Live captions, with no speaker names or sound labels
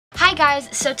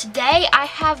guys, so today I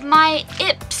have my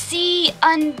ipsy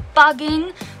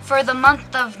unbogging for the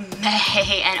month of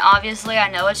May, and obviously I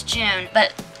know it's June,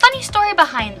 but funny story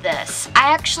behind this.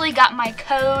 I actually got my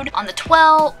code on the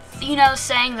 12th, you know,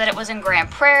 saying that it was in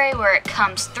Grand Prairie where it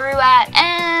comes through at,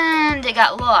 and it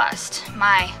got lost.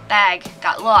 My bag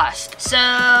got lost. So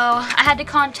I had to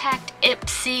contact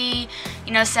ipsy,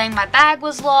 you know, saying my bag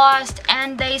was lost,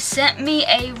 and they sent me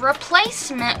a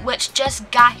replacement which just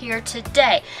got here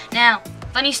today. Now,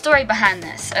 funny story behind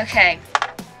this. Okay.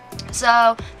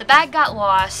 So the bag got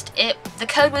lost. The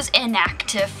code was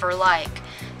inactive for like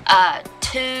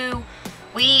 2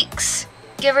 weeks,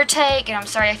 give or take, and I'm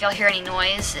sorry if y'all hear any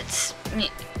noise.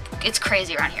 It's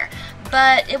crazy around here.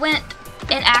 But it went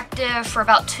inactive for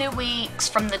about 2 weeks,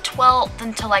 from the 12th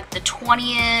until like the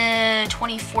 20th,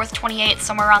 24th, 28th,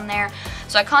 somewhere around there.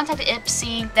 So I contacted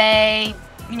ipsy. They,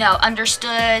 you know,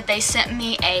 understood. They sent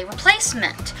me a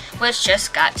replacement, which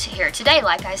just got here today,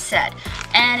 like I said.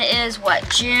 And it is what,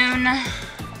 June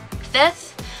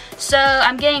 5th? So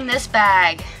I'm getting this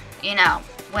bag, you know,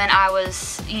 when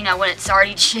it's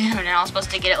already June, and I was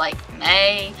supposed to get it like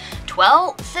May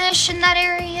 12th-ish in that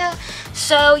area.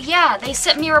 So yeah, they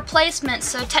sent me a replacement,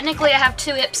 so technically I have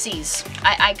 2 ipsies.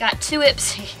 I got 2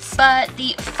 ipsies. But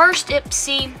the first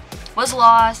ipsy was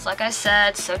lost, like I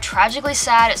said, so tragically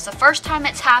sad. It's the first time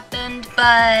it's happened,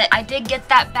 but I did get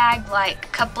that bag like a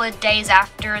couple of days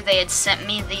after they had sent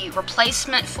me the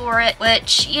replacement for it,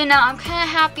 which, you know, I'm kind of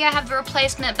happy I have the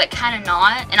replacement, but kind of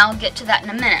not, and I'll get to that in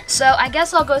a minute. So I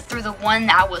guess I'll go through the one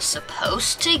that I was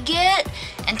supposed to get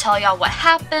and tell y'all what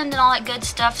happened and all that good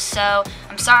stuff. So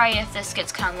I'm sorry if this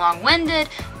gets kind of long-winded,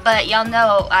 but y'all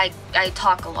know I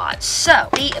talk a lot. So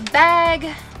the bag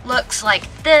looks like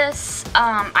this.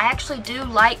 I actually do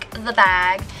like the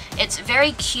bag. It's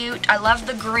very cute. I love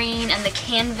the green and the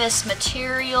canvas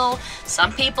material.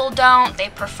 Some people don't. They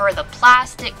prefer the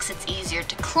plastics. It's easier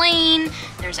to clean.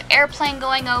 There's an airplane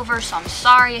going over, so I'm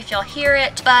sorry if y'all hear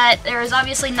it. But there is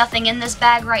obviously nothing in this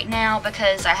bag right now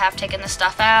because I have taken the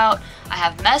stuff out. I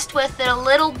have messed with it a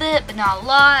little bit, but not a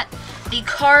lot. The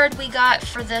card we got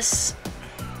for this,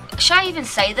 should I even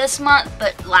say this month,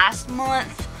 but last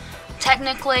month,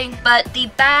 technically, but the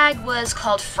bag was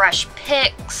called Fresh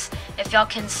Picks, if y'all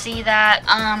can see that.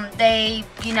 They,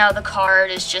 you know, the card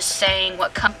is just saying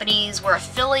what companies were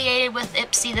affiliated with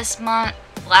ipsy this month,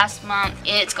 last month.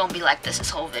 It's gonna be like this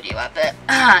whole video, I bet.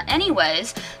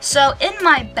 Anyways, so in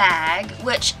my bag,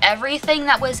 which everything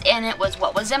that was in it was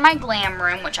what was in my glam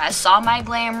room, which I saw my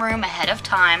glam room ahead of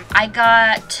time. I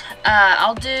got,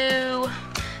 I'll do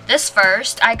this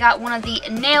first. I got one of the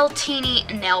Nail Teeny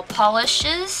nail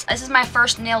polishes. This is my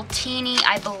first Nail Teeny,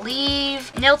 I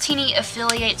believe. Nail Teeny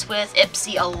affiliates with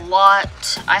ipsy a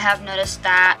lot. I have noticed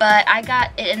that. But I got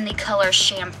it in the color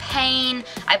Champagne.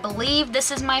 I believe this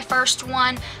is my first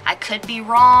one. I could be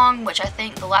wrong, which I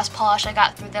think the last polish I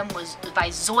got through them was by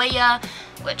Zoya,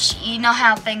 which, you know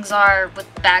how things are with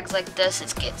bags like this.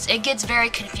 It gets very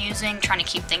confusing trying to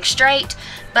keep things straight.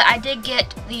 But I did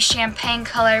get the Champagne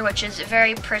color, which is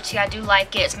very pretty. I do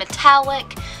like it. It's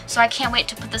metallic, so I can't wait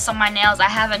to put this on my nails. I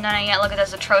haven't done it yet. Look at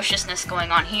this atrociousness going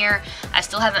on here. I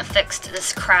still haven't fixed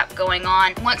this crap going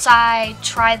on. Once I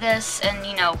try this and,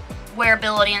 you know,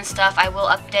 wearability and stuff, I will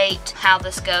update how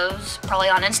this goes, probably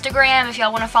on Instagram. If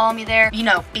y'all want to follow me there, you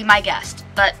know, be my guest.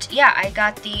 But yeah, I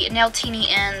got the Nail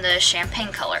Teeny in the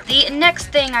Champagne color. The next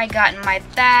thing I got in my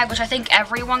bag, which I think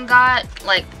everyone got,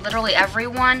 like literally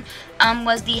everyone,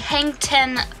 was the Hang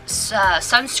 10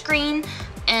 sunscreen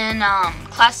in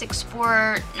Classic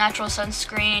Sport Natural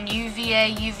Sunscreen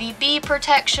UVA UVB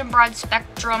Protection Broad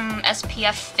Spectrum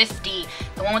SPF 50,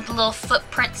 the one with the little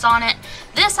footprints on it.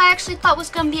 This I actually thought was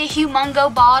going to be a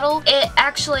humongo bottle. It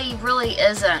actually really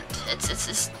isn't.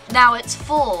 Now it's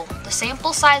full. The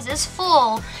sample size is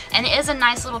full, and it is a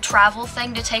nice little travel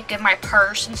thing to take in my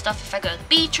purse and stuff if I go to the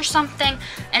beach or something,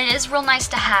 and it is real nice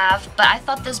to have, but I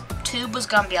thought this tube was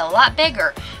going to be a lot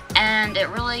bigger, and it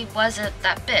really wasn't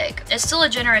that big. It's still a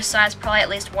generous size, probably at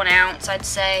least 1 ounce, I'd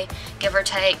say, give or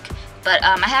take. But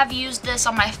I have used this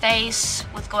on my face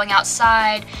with going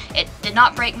outside. It did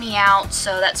not break me out,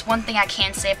 so that's one thing I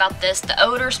can say about this. The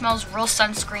odor smells real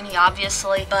sunscreeny,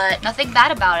 obviously, but nothing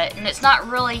bad about it. And it's not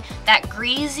really that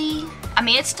greasy. I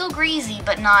mean, it's still greasy,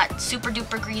 but not super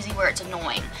duper greasy where it's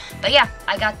annoying. But yeah,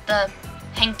 I got the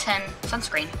Hang 10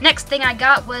 sunscreen. Next thing I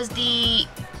got was the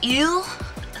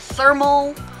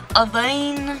Thermal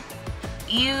Avane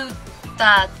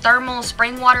the thermal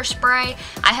spring water spray.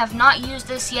 I have not used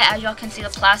this yet. As y'all can see, the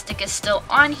plastic is still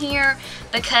on here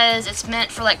because it's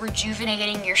meant for like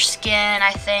rejuvenating your skin,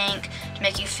 I think, to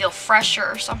make you feel fresher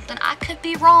or something. I could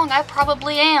be wrong, I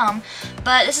probably am,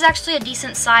 but this is actually a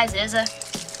decent size. It is a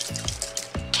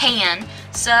can,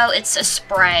 so it's a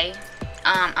spray.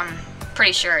 I'm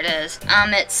pretty sure it is.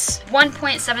 It's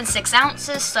 1.76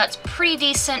 ounces, so that's pretty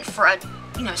decent for a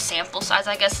sample size,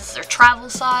 I guess. This is their travel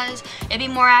size. It'd be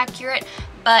more accurate,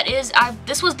 but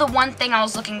this was the one thing I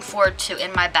was looking forward to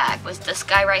in my bag, was this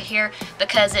guy right here,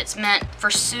 because it's meant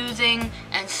for soothing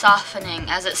and softening,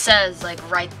 as it says, like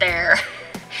right there.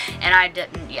 And I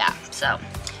didn't, yeah, so.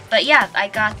 But yeah, I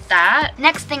got that.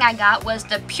 Next thing I got was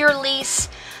the Pure Lease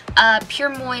Pure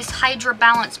Moist Hydra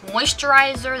Balance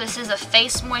Moisturizer. This is a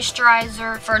face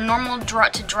moisturizer for normal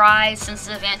to dry,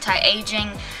 sensitive,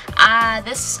 anti-aging.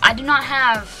 I do not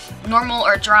have normal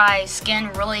or dry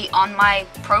skin really on my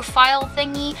profile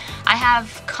thingy. I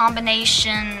have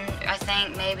combination, I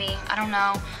think, maybe, I don't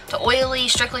know, to oily,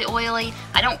 strictly oily.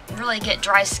 I don't really get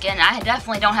dry skin. I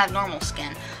definitely don't have normal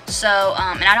skin. So,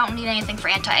 and I don't need anything for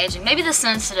anti-aging. Maybe the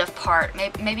sensitive part,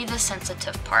 maybe the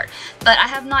sensitive part. But I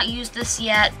have not used this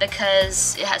yet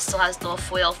because it still has the little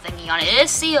foil thingy on it. It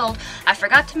is sealed. I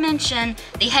forgot to mention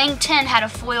the Hang 10 had a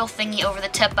foil thingy over the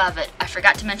tip of it. I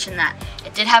forgot to mention that.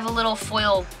 It did have a little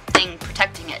foil thing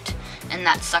protecting it in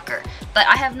that sucker. But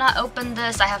I have not opened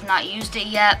this. I have not used it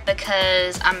yet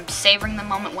because I'm savoring the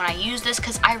moment when I use this,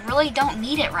 because I really don't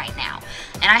need it right now.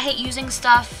 And I hate using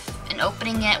stuff and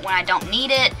opening it when I don't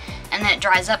need it, and then it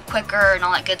dries up quicker and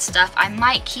all that good stuff. I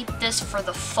might keep this for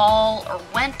the fall or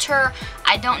winter.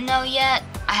 I don't know yet.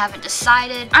 I haven't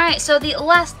decided. Alright, so the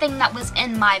last thing that was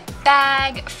in my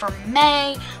bag for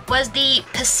May was the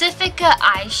Pacifica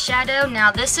eyeshadow.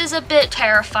 Now this is a bit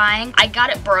terrifying. I got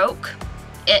it broke.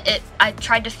 I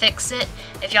tried to fix it.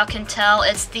 If y'all can tell,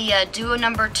 it's the Duo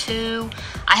number 2.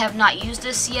 I have not used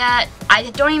this yet. I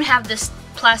don't even have this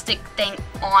plastic thing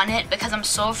on it because I'm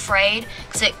so afraid,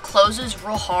 because it closes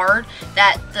real hard,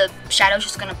 that the shadow's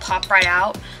just gonna pop right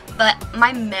out. But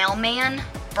my mailman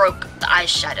broke the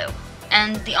eyeshadow,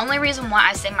 and the only reason why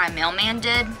I say my mailman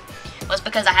did was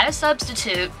because I had a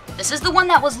substitute. This is the one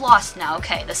that was lost now,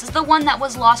 okay? This is the one that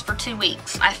was lost for 2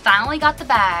 weeks. I finally got the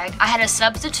bag. I had a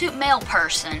substitute mail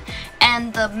person,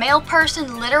 and the mail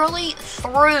person literally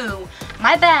threw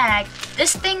my bag,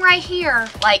 this thing right here,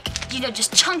 like,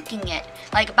 just chunking it,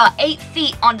 like about 8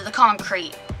 feet onto the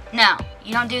concrete. No,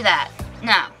 you don't do that.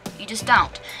 No, you just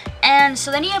don't. And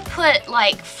so they need to put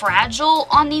like fragile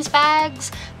on these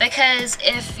bags, because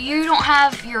if you don't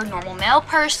have your normal mail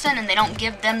person and they don't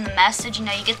give them the message, you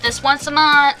get this once a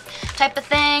month type of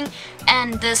thing,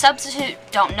 and the substitute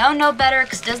don't know no better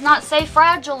because it does not say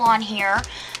fragile on here,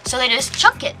 so they just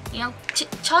chunk it,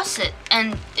 toss it,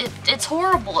 and it's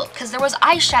horrible because there was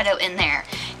eyeshadow in there.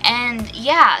 And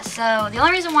yeah, so the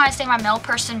only reason why I say my mail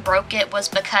person broke it was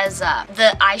because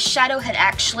the eyeshadow had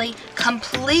actually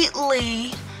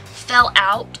completely fell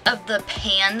out of the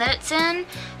pan that it's in.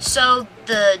 So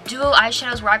the Duo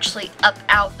eyeshadows were actually up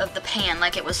out of the pan,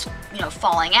 like it was,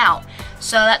 falling out.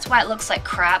 So that's why it looks like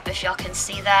crap, if y'all can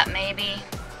see that maybe.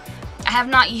 I have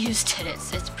not used it.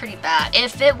 It's pretty bad.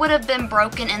 If it would have been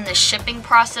broken in the shipping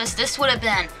process, this would have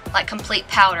been like complete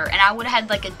powder, and I would have had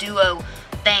like a Duo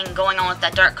thing going on with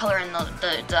that dark color and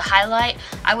the highlight.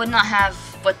 I would not have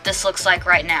what this looks like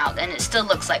right now, and it still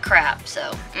looks like crap,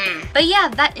 so But yeah,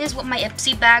 that is what my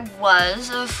Ipsy bag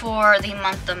was for the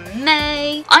month of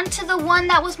May. Onto the one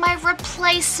that was my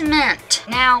replacement.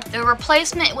 Now, the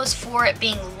replacement was for it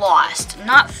being lost,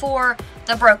 not for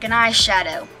the broken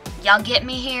eyeshadow. Y'all get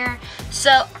me here?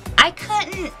 So I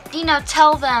couldn't,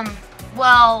 tell them,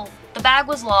 well, the bag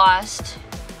was lost,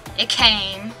 it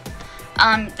came,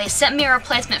 they sent me a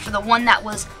replacement for the one that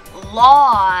was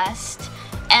lost,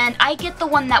 and I get the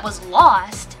one that was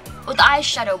lost with the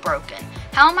eyeshadow broken.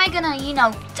 How am I gonna,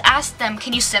 ask them,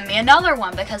 can you send me another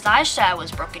one because the eyeshadow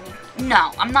was broken?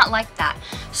 No, I'm not like that.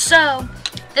 So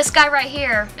this guy right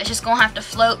here is just gonna have to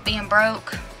float being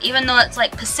broke, even though it's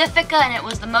like Pacifica and it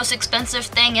was the most expensive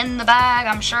thing in the bag,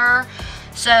 I'm sure.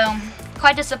 So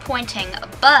quite disappointing,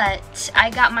 but I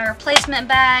got my replacement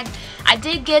bag. I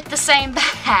did get the same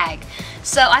bag.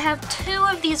 So I have 2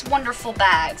 of these wonderful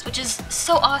bags, which is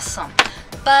so awesome.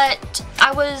 But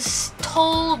I was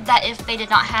told that if they did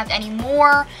not have any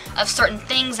more of certain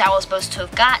things I was supposed to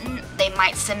have gotten, they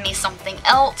might send me something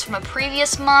else from a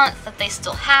previous month that they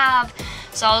still have.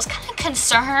 So I was kind of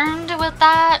concerned with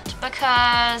that,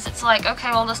 because it's like, okay,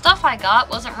 well, the stuff I got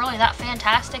wasn't really that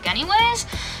fantastic anyways,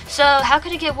 so how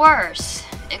could it get worse?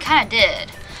 It kind of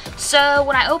did. So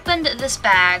when I opened this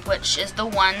bag, which is the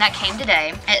one that came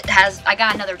today, I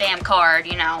got another damn card,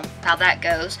 you know how that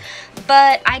goes.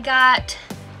 But I got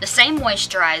the same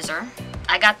moisturizer.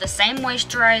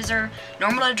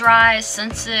 Normal to dry,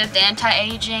 sensitive,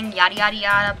 anti-aging, yada yada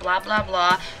yada, blah blah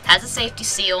blah. Has a safety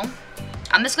seal.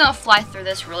 I'm just gonna fly through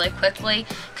this really quickly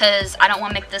because I don't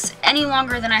want to make this any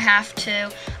longer than I have to.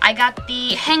 I got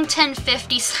the Hang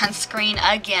 1050 sunscreen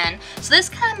again, so this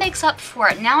kind of makes up for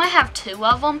it. Now I have 2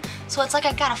 of them, so it's like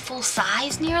I got a full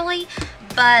size nearly.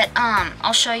 But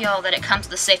I'll show y'all that it comes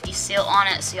with a safety seal on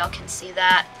it, so y'all can see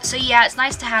that. So yeah, it's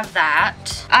nice to have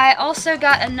that. I also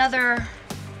got another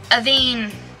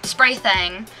Avene spray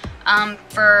thing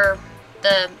for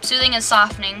the Soothing and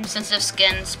Softening Sensitive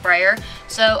Skin Sprayer.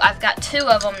 So I've got 2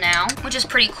 of them now, which is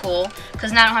pretty cool,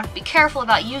 because now I don't have to be careful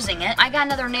about using it. I got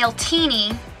another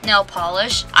Nailtini nail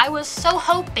polish. I was so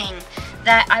hoping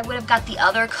that I would have got the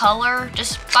other color,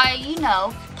 just by, you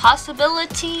know,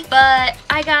 possibility, but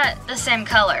I got the same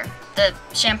color, the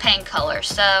champagne color,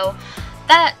 so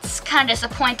that's kind of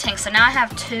disappointing. So now I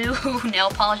have 2 nail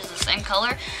polishes the same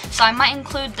color, so I might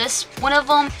include this one of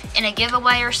them in a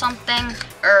giveaway or something,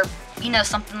 or you know,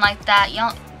 something like that.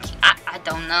 Y'all, I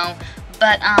don't know,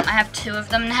 but I have 2 of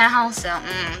them now, so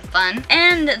fun.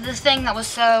 And the thing that was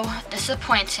so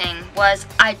disappointing was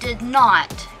I did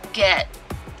not get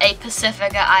a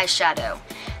Pacifica eyeshadow.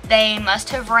 They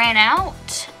must have ran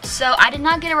out, so I did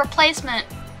not get a replacement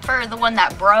for the one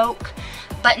that broke,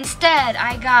 but instead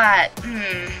I got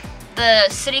the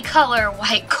City Color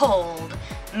White Gold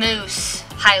Mousse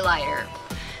highlighter.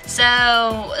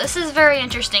 So this is very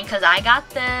interesting because I got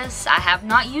this. I have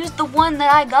not used the one that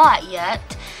I got yet,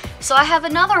 so I have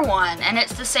another one, and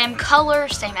it's the same color,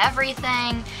 same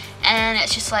everything, and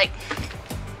it's just like,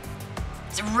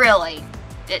 it's really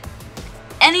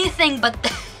anything but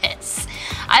this.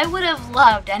 I would have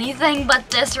loved anything but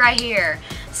this right here.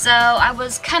 So I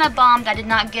was kind of bummed I did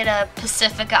not get a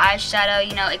Pacifica eyeshadow,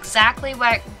 you know, exactly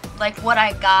what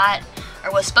I got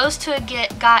or was supposed to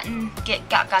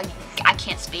I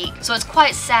can't speak. So it's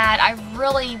quite sad. I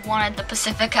really wanted the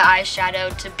Pacifica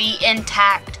eyeshadow to be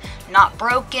intact, not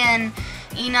broken,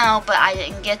 you know, but I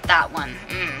didn't get that one.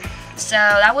 So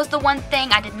that was the one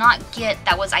thing I did not get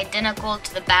that was identical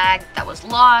to the bag that was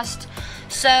lost.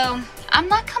 So I'm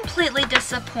not completely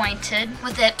disappointed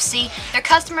with Ipsy. Their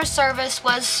customer service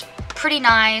was pretty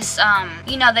nice.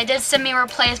 You know, they did send me a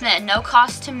replacement at no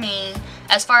cost to me.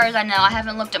 As far as I know, I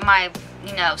haven't looked at my,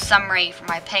 you know, summary for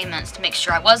my payments to make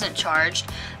sure I wasn't charged.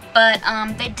 But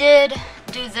they did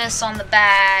do this on the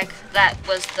bag. That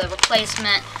was the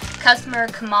replacement customer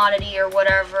commodity or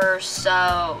whatever,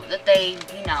 so that they,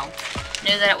 you know,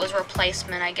 knew that it was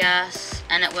replacement, I guess.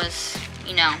 And it was,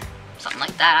 you know, something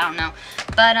like that, I don't know.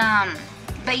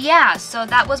 But yeah, so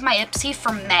that was my Ipsy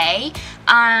for May.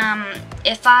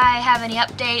 If I have any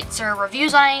updates or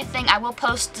reviews on anything, I will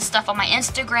post the stuff on my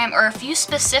Instagram, or if you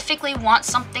specifically want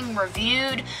something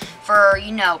reviewed for,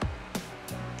 you know,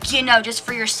 just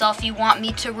for yourself, you want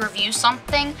me to review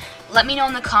something, let me know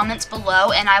in the comments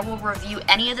below, and I will review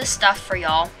any of this stuff for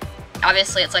y'all.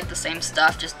 Obviously, it's like the same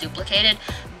stuff, just duplicated,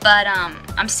 but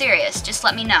I'm serious, just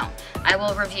let me know. I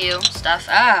will review stuff,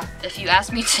 if you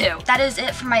ask me to. That is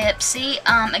it for my Ipsy.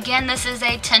 Again, this is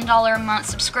a $10 a month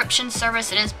subscription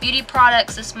service. It is beauty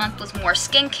products. This month was more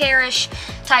skincare-ish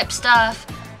type stuff,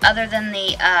 other than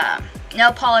the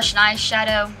nail polish and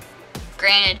eyeshadow,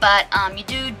 granted. But you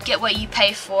do get what you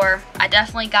pay for. I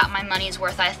definitely got my money's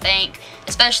worth, I think,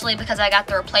 especially because I got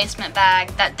the replacement bag.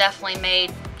 That definitely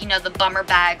made, you know, the bummer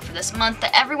bag for this month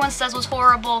that everyone says was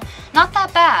horrible. Not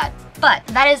that bad. But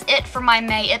that is it for my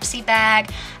May Ipsy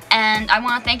bag, and I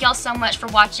want to thank y'all so much for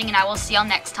watching, and I will see y'all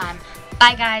next time.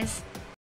 Bye, guys.